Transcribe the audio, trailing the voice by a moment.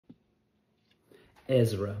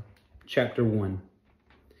Ezra, chapter 1.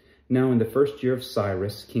 Now in the first year of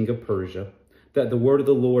Cyrus, king of Persia, that the word of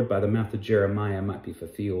the Lord by the mouth of Jeremiah might be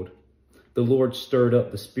fulfilled, the Lord stirred up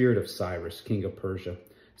the spirit of Cyrus, king of Persia,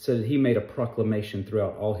 so that he made a proclamation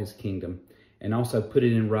throughout all his kingdom, and also put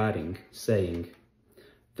it in writing, saying,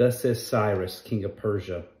 Thus says Cyrus, king of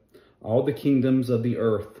Persia, all the kingdoms of the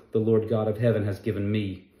earth the Lord God of heaven has given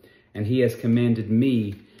me, and he has commanded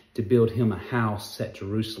me to build him a house at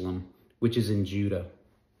Jerusalem, which is in Judah.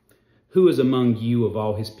 Who is among you of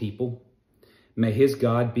all his people? May his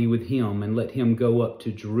God be with him, and let him go up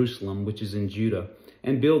to Jerusalem, which is in Judah,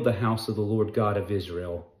 and build the house of the Lord God of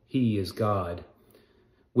Israel. He is God,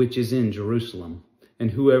 which is in Jerusalem.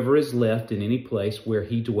 And whoever is left in any place where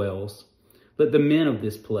he dwells, let the men of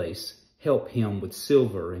this place help him with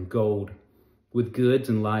silver and gold, with goods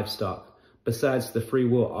and livestock, besides the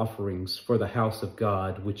freewill offerings for the house of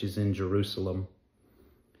God, which is in Jerusalem.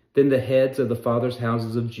 Then the heads of the fathers'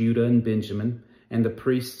 houses of Judah and Benjamin, and the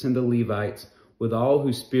priests and the Levites, with all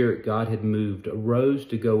whose spirit God had moved, arose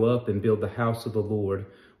to go up and build the house of the Lord,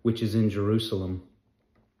 which is in Jerusalem.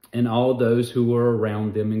 And all those who were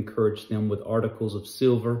around them encouraged them with articles of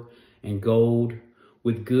silver and gold,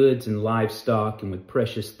 with goods and livestock, and with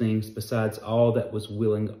precious things, besides all that was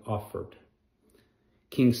willing offered.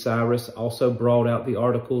 King Cyrus also brought out the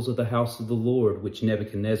articles of the house of the Lord, which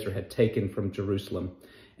Nebuchadnezzar had taken from Jerusalem,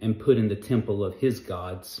 and put in the temple of his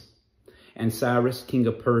gods. And Cyrus, king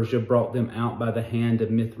of Persia, brought them out by the hand of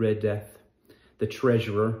Mithredath, the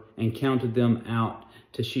treasurer, and counted them out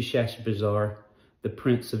to Sheshbazzar, the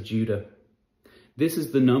prince of Judah. This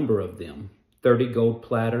is the number of them: 30 gold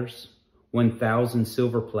platters, 1,000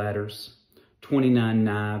 silver platters, 29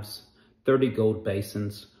 knives, 30 gold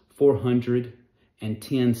basins,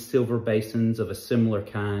 410 silver basins of a similar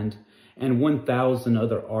kind, and 1,000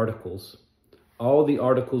 other articles. All the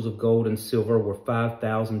articles of gold and silver were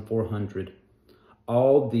 5,400.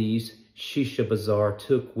 All these Sheshbazzar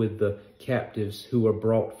took with the captives who were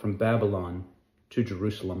brought from Babylon to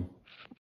Jerusalem.